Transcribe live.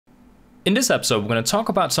In this episode, we're going to talk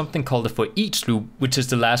about something called the Foreach Loop, which is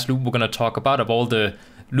the last loop we're going to talk about of all the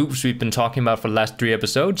loops we've been talking about for the last 3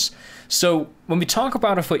 episodes. So when we talk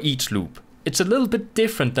about a Foreach Loop, it's a little bit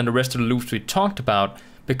different than the rest of the loops we talked about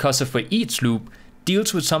because a Foreach Loop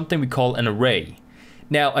deals with something we call an array.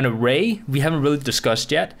 Now, an array we haven't really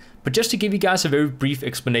discussed yet, but just to give you guys a very brief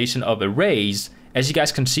explanation of arrays, as you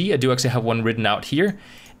guys can see, I do actually have one written out here.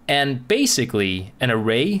 And basically, an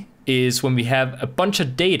array is when we have a bunch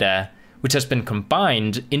of data which has been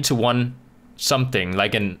combined into one something,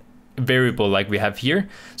 like a variable like we have here.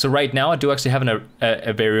 So right now I do actually have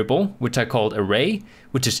a variable, which I called array,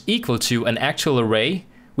 which is equal to an actual array,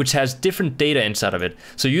 which has different data inside of it.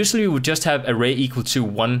 So usually we would just have array equal to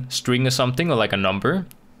one string or something, or like a number.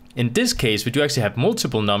 In this case, we do actually have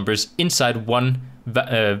multiple numbers inside one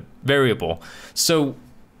variable. So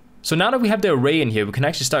now that we have the array in here, we can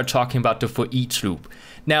actually start talking about the Foreach loop.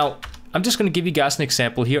 Now, I'm just going to give you guys an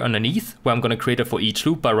example here underneath where I'm going to create a Foreach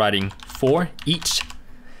loop by writing for each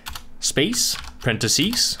space,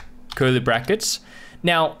 parentheses, curly brackets.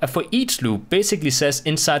 Now, a Foreach loop basically says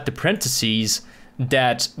inside the parentheses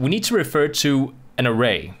that we need to refer to an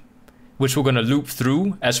array, which we're going to loop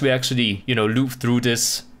through as we actually, loop through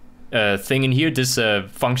this thing in here, this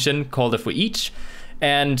function called a Foreach.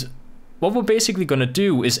 And what we're basically going to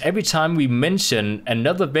do is every time we mention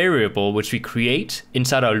another variable which we create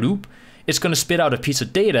inside our loop, it's going to spit out a piece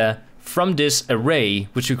of data from this array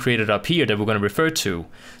which we created up here that we're going to refer to.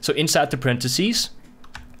 So inside the parentheses,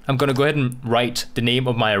 I'm going to go ahead and write the name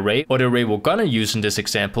of my array, or the array we're going to use in this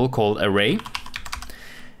example called array.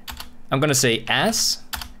 I'm going to say as,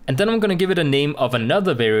 and then I'm going to give it a name of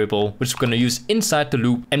another variable which we're going to use inside the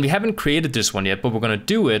loop. And we haven't created this one yet, but we're going to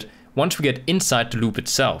do it once we get inside the loop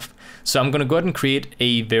itself. So I'm going to go ahead and create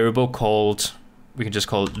a variable called, we can just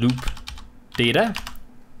call it loop data.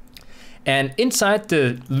 And inside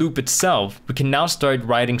the loop itself, we can now start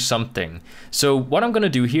writing something. So what I'm going to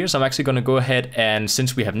do here is I'm actually going to go ahead and,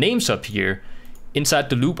 since we have names up here,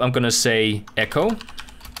 inside the loop, I'm going to say echo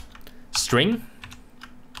string.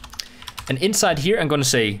 And inside here, I'm going to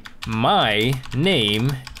say my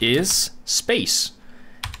name is space.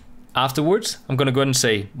 Afterwards, I'm going to go ahead and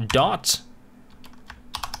say dot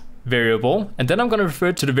variable, and then I'm going to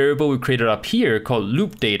refer to the variable we created up here called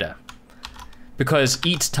loop data. Because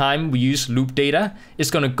each time we use loop data, it's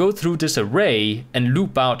going to go through this array and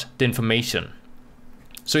loop out the information.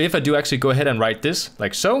 So if I do actually go ahead and write this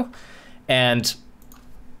like so, and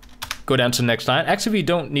go down to the next line. Actually, we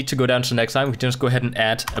don't need to go down to the next line. We can just go ahead and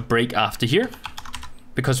add a break after here,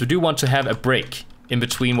 because we do want to have a break in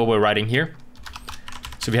between what we're writing here.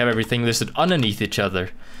 So we have everything listed underneath each other.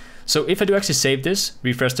 So if I do actually save this,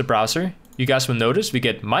 refresh the browser, you guys will notice we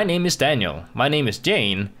get my name is Daniel, my name is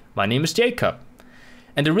Jane, my name is Jacob.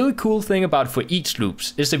 And the really cool thing about Foreach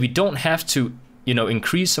loops is that we don't have to,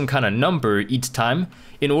 increase some kind of number each time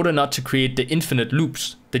in order not to create the infinite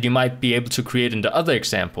loops that you might be able to create in the other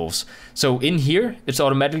examples. So in here, it's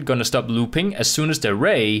automatically going to stop looping as soon as the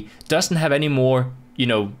array doesn't have any more,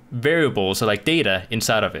 variables or like data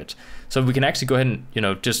inside of it. So we can actually go ahead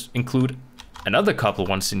and, just include another couple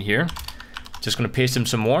ones in here. Just going to paste them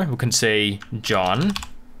some more. We can say John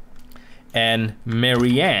and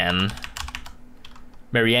Marianne.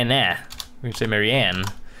 We can say Marianne.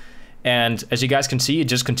 And as you guys can see, it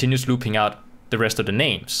just continues looping out the rest of the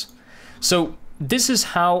names. So this is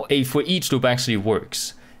how a Foreach loop actually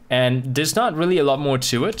works. And there's not really a lot more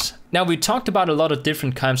to it. Now, we talked about a lot of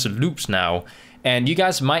different kinds of loops now, and you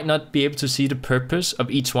guys might not be able to see the purpose of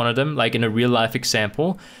each one of them, like in a real life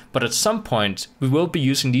example, but at some point we will be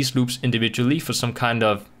using these loops individually for some kind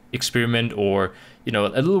of experiment or, a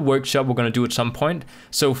little workshop we're going to do at some point.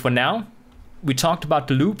 So for now, we talked about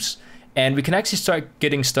the loops, and we can actually start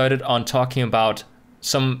getting started on talking about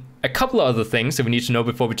a couple of other things that we need to know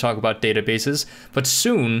before we talk about databases. But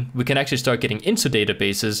soon we can actually start getting into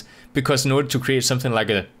databases, because in order to create something like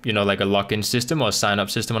a login system or a sign up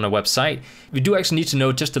system on a website, we do actually need to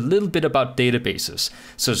know just a little bit about databases.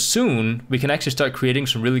 So soon we can actually start creating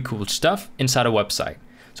some really cool stuff inside a website.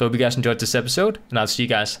 So I hope you guys enjoyed this episode, and I'll see you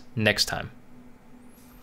guys next time.